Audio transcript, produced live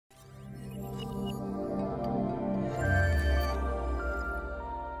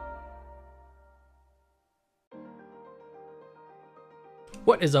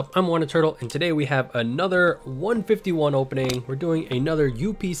What is up? I'm WandaTurtle, and today we have another 151 opening. We're doing another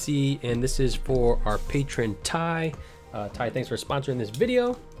UPC, and this is for our patron Ty. Ty, thanks for sponsoring this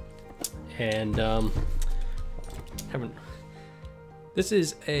video. And this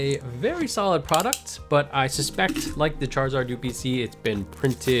is a very solid product, but I suspect, like the Charizard UPC, it's been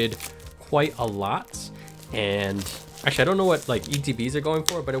printed quite a lot. And actually, I don't know what like ETBs are going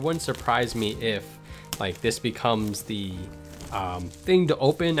for, but it wouldn't surprise me if like this becomes the thing to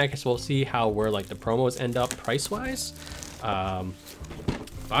open. I guess we'll see where like the promos end up price wise.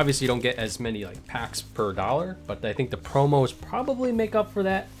 Obviously you don't get as many like packs per dollar, but I think the promos probably make up for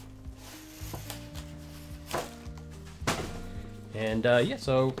that. And yeah,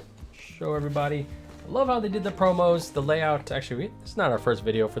 so show everybody. I love how they did the promos, the layout. Actually, it's not our first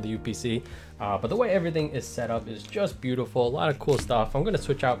video for the UPC, but the way everything is set up is just beautiful. A lot of cool stuff. I'm gonna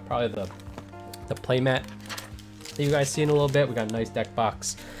switch out probably the playmat that you guys see in a little bit. We got a nice deck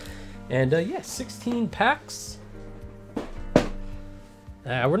box, and yeah, 16 packs.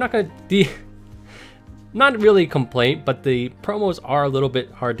 We're not gonna be not really a complaint, but the promos are a little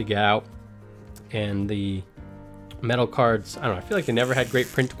bit hard to get out, and the metal cards, I don't know, I feel like they never had great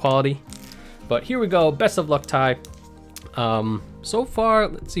print quality. But here we go. Best of luck, Ty. So far,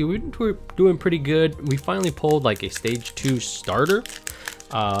 let's see, we're doing pretty good. We finally pulled like a stage 2 starter.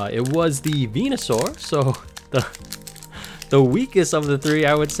 It was the Venusaur, so the weakest of the three,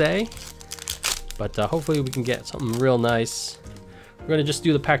 I would say. But hopefully we can get something real nice. We're gonna just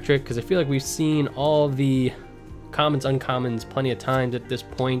do the pack trick because I feel like we've seen all the commons, uncommons plenty of times at this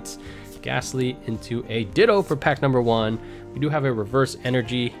point. Ghastly into a Ditto for pack number 1. We do have a reverse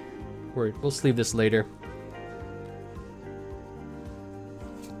energy. We'll sleeve this later.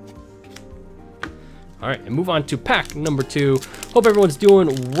 All right, and move on to pack number 2. Hope everyone's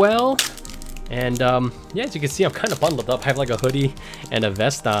doing well. And yeah, as you can see, I'm kind of bundled up. I have like a hoodie and a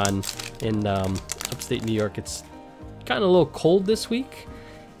vest on in upstate New York. It's kind of a little cold this week.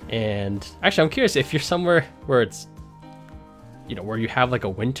 And actually, I'm curious if you're somewhere where it's, you know, where you have like a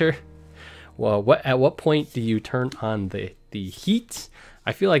winter. Well, at what point do you turn on the heat?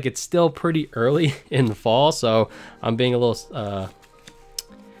 I feel like it's still pretty early in the fall, so I'm being a little,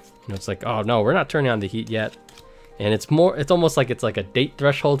 you know, it's like, oh no, we're not turning on the heat yet. And it's almost like it's like a date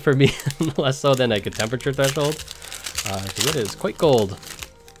threshold for me, less so than like a temperature threshold. Because it is quite cold.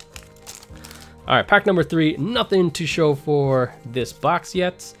 All right, pack number 3, nothing to show for this box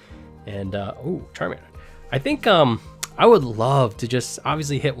yet. And, oh, Charmander. I think, I would love to just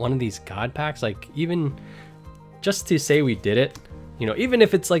obviously hit one of these God packs, like even just to say we did it, you know, even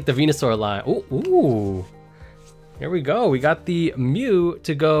if it's like the Venusaur line. Ooh, here we go. We got the Mew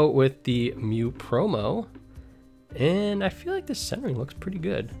to go with the Mew promo. And I feel like the centering looks pretty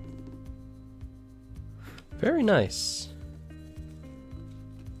good. Very nice.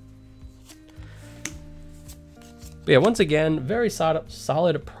 But yeah, once again, very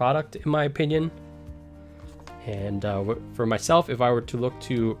solid product in my opinion. And for myself, if I were to look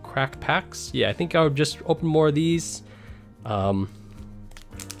to crack packs, yeah, I think I would just open more of these. Let's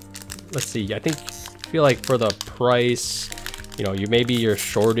see, I feel like for the price, you know, you're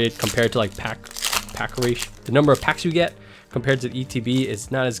shorted compared to like pack ratio. The number of packs you get compared to the ETB is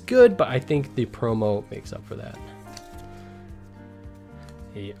not as good, but I think the promo makes up for that.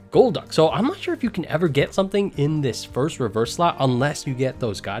 A Golduck. So I'm not sure if you can ever get something in this first reverse slot unless you get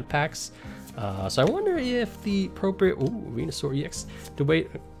those God packs. So I wonder if the appropriate, Venusaur EX, to wait,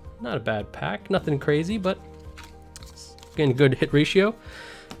 not a bad pack, nothing crazy, but getting a good hit ratio.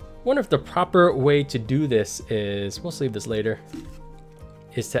 Wonder if the proper way to do this is, we'll save this later,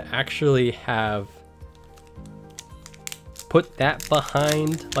 is to actually put that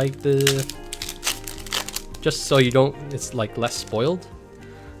behind like just so you don't, it's like less spoiled,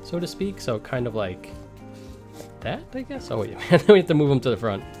 so to speak. So kind of like that, I guess. Oh wait, we have to move them to the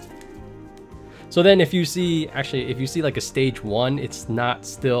front. So then if you see like a stage 1, it's not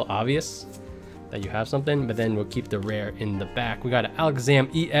still obvious that you have something, but then we'll keep the rare in the back. We got an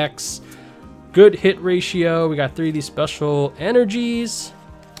Alakazam EX, good hit ratio. We got 3 of these special energies.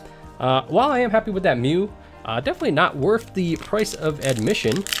 While I am happy with that Mew, definitely not worth the price of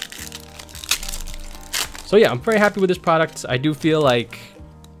admission. So yeah, I'm very happy with this product. I do feel like,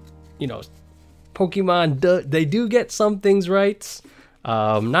 you know, Pokemon, they do get some things right.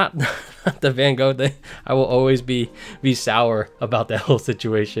 Not the Van Gogh thing. I will always be sour about that whole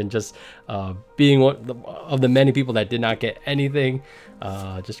situation. Just being one of the many people that did not get anything,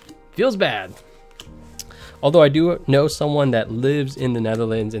 just feels bad. Although I do know someone that lives in the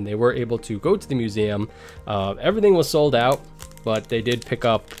Netherlands and they were able to go to the museum. Everything was sold out, but they did pick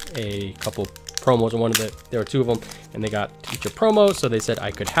up a couple promos, and there were 2 of them, and they got each a promo, so they said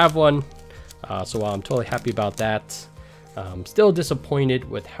I could have one. So while I'm totally happy about that, still disappointed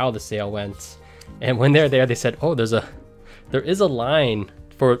with how the sale went. And when they're there, they said, oh, there is a line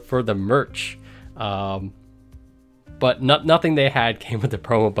for the merch, but nothing they had came with the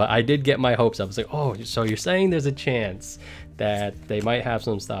promo. But I did get my hopes up. I was like, oh, so you're saying there's a chance that they might have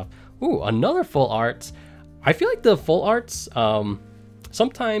some stuff. Ooh, another full art. I feel like the full arts,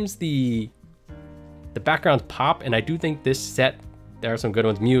 sometimes the backgrounds pop, and I do think this set, there are some good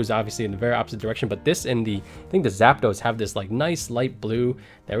ones. Mew's obviously in the very opposite direction, but this and I think the Zapdos have this like nice light blue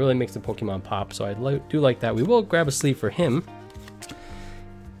that really makes the Pokemon pop, so I do like that. We will grab a sleeve for him.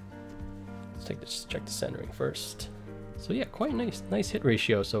 Let's check the centering first. So yeah, quite nice hit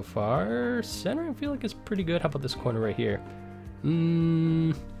ratio so far. Centering, I feel like it's pretty good. How about this corner right here?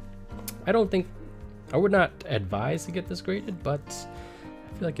 I would not advise to get this graded, but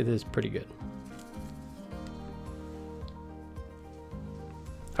I feel like it is pretty good.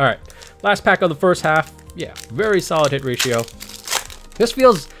 All right, last pack of the first half. Yeah, very solid hit ratio. This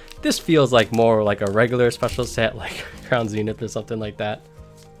feels like more like a regular special set, like Crown Zenith or something like that.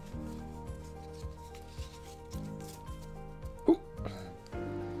 Ooh.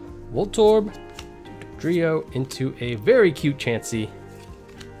 Voltorb, Trio into a very cute Chansey.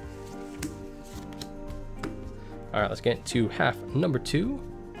 All right, let's get into half number 2.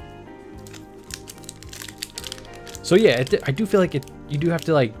 So yeah, I do feel like you do have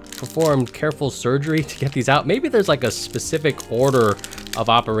to like perform careful surgery to get these out. Maybe there's like a specific order of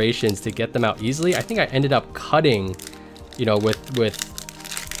operations to get them out easily. I think I ended up cutting, you know, with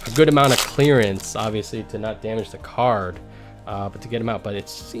a good amount of clearance, obviously to not damage the card, but to get them out. But it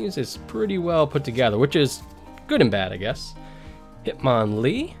seems it's pretty well put together, which is good and bad, I guess.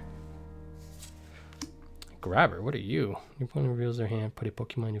 Hitmonlee. Grabber, what are you? Your opponent reveals their hand, put a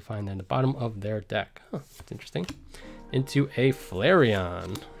Pokemon you find at the bottom of their deck. Huh, that's interesting. Into a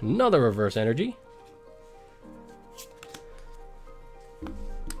Flareon. Another reverse energy.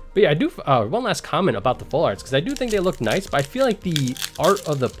 But yeah, I do, one last comment about the full arts, because I do think they look nice, but I feel like the art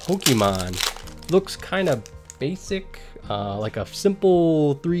of the Pokemon looks kind of basic, like a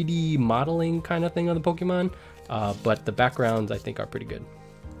simple 3D modeling kind of thing on the Pokemon, but the backgrounds I think are pretty good.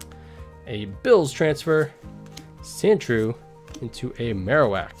 A Bills transfer, Sandshrew into a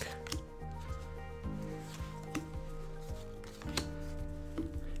Marowak.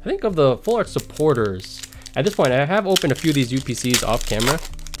 I think of the full art supporters, at this point I have opened a few of these UPCs off camera,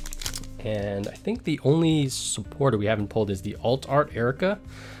 and I think the only supporter we haven't pulled is the alt art Erica,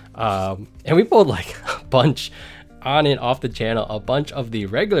 and we pulled like a bunch on and off the channel, a bunch of the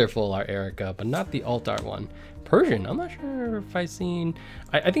regular full art Erica, but not the alt art one. Persian, I'm not sure if I've seen.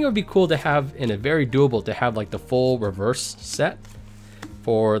 I think it would be cool to have, and a very doable to have like the full reverse set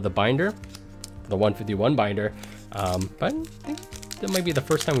for the binder, the 151 binder, but I think that might be the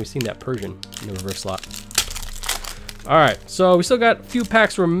first time we've seen that Persian in the reverse slot. All right, so we still got a few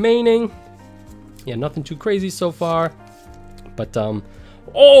packs remaining. Yeah, nothing too crazy so far, but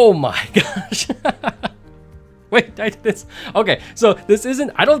oh my gosh. Wait, I did this. Okay, so this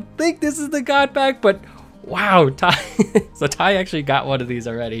isn't, I don't think this is the God pack, but wow, Ty. So Ty actually got one of these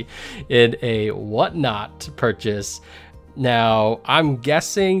already in a Whatnot purchase. Now, I'm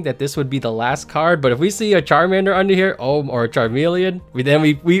guessing that this would be the last card, but if we see a Charmander under here, oh, or a Charmeleon, we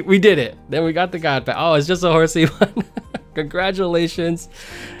did it. Then we got the God pack. Oh, it's just a horsey one. Congratulations.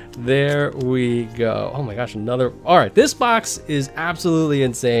 There we go. Oh my gosh, another. All right, this box is absolutely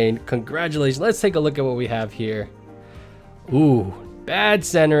insane. Congratulations. Let's take a look at what we have here. Ooh, bad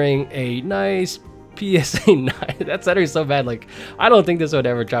centering, a nice PSA 9. That centering is so bad. Like, I don't think this would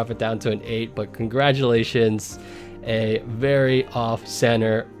ever drop it down to an 8, but congratulations. A very off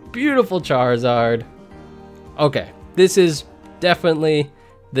center, beautiful Charizard. Okay, this is definitely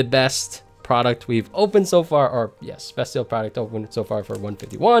the best product we've opened so far, or yes, best sale product opened so far for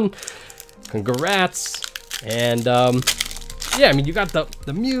 151. Congrats. And yeah, I mean, you got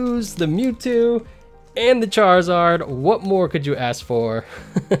the Mews, the Mewtwo, and the Charizard. What more could you ask for?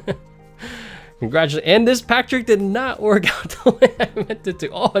 Congratulations. And this pack trick did not work out the way I meant it to.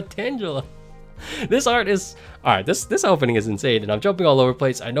 Oh, a Tangela. This art is, all right, this opening is insane, and I'm jumping all over the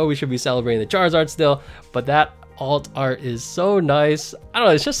place. I know we should be celebrating the Charizard still, but that alt art is so nice. I don't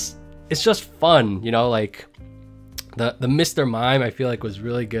know, it's just fun, you know, like the Mr. Mime I feel like was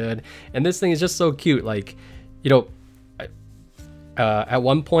really good, and this thing is just so cute. Like, you know, at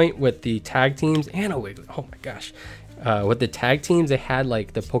one point with the tag teams, and oh my gosh, with the tag teams they had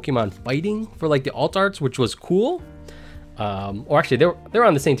like the Pokemon fighting for like the alt arts, which was cool. Or actually they're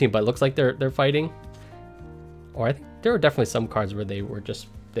on the same team, but it looks like they're fighting. Or I think there were definitely some cards where they were just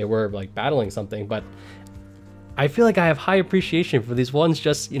they were like battling something, but I feel like I have high appreciation for these ones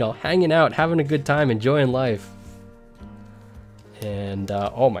just, you know, hanging out, having a good time, enjoying life. And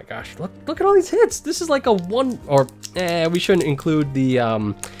oh my gosh, look at all these hits. This is like a one, or we shouldn't include the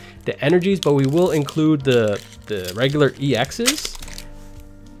energies, but we will include the regular EXs.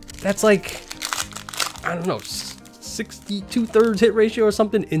 That's like, I don't know, 62/3 hit ratio or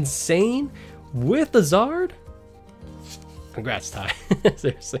something insane with the Zard. Congrats, Ty.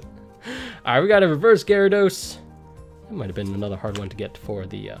 Seriously. All right, we got a reverse Gyarados. That might have been another hard one to get for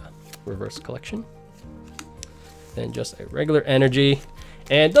the reverse collection. Then just a regular energy,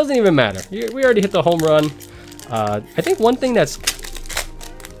 and it doesn't even matter. We already hit the home run. I think one thing it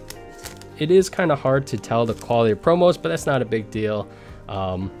is kind of hard to tell the quality of promos, but that's not a big deal.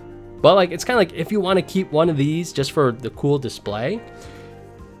 But like, it's kind of like if you want to keep one of these just for the cool display,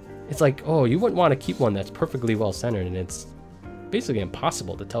 it's like, oh, you wouldn't want to keep one that's perfectly well centered, and it's basically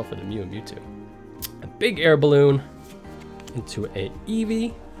impossible to tell for the Mew and Mewtwo. A big air balloon into a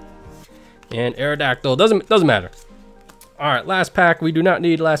Eevee. And Aerodactyl, doesn't matter. All right, last pack. We do not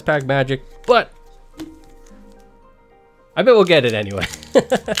need last pack magic, but I bet we'll get it anyway.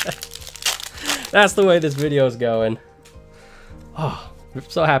 That's the way this video is going. Oh, I'm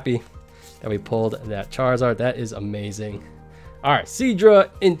so happy that we pulled that Charizard. That is amazing. All right, Seadra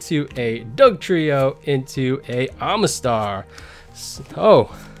into a Dugtrio into a Amistar.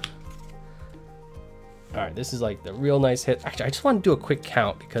 Oh. All right, this is like the real nice hit. Actually, I just want to do a quick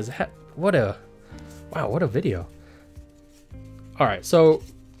count because what a video. All right, so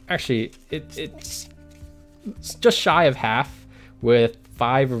actually it's just shy of half with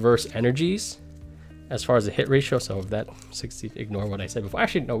 5 reverse energies as far as the hit ratio. So that 60, ignore what I said before.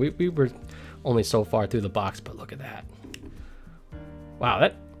 Actually, no, we were only so far through the box, but look at that.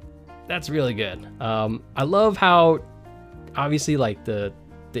 Wow, that's really good. I love how obviously like the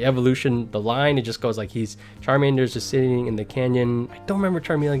evolution, the line, it just goes like Charmander's just sitting in the canyon. I don't remember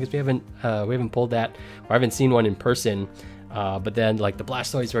Charmeleon because we haven't pulled that, or I haven't seen one in person. But then like the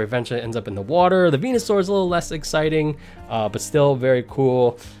Blastoise where eventually ends up in the water. The Venusaur is a little less exciting, but still very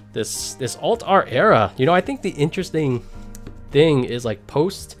cool. This Alt-R era, you know, I think the interesting thing is like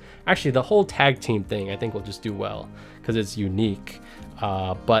actually the whole tag team thing I think will just do well because it's unique.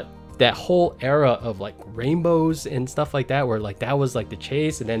 But that whole era of like rainbows and stuff like that, where like that was like the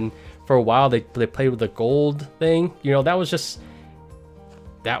chase, and then for a while they played with the gold thing, you know, that was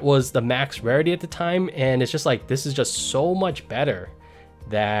the max rarity at the time. And it's just like, this is just so much better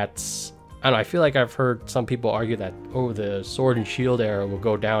that I don't know, I feel like I've heard some people argue that, oh, the Sword and Shield era will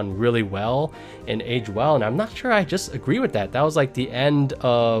go down really well and age well, and I'm not sure I just agree with that. That was like the end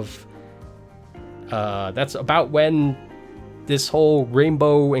of that's about when this whole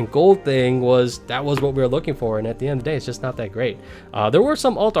rainbow and gold thing was what we were looking for, and at the end of the day it's just not that great. There were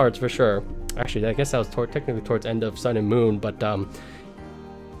some alt arts for sure. Actually, I guess that was technically towards end of Sun and Moon, but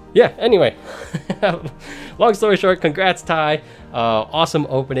yeah, anyway. Long story short, congrats, Ty. Awesome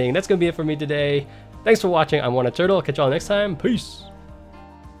opening. That's gonna be it for me today. Thanks for watching. I'm Turtle. Catch y'all next time. Peace.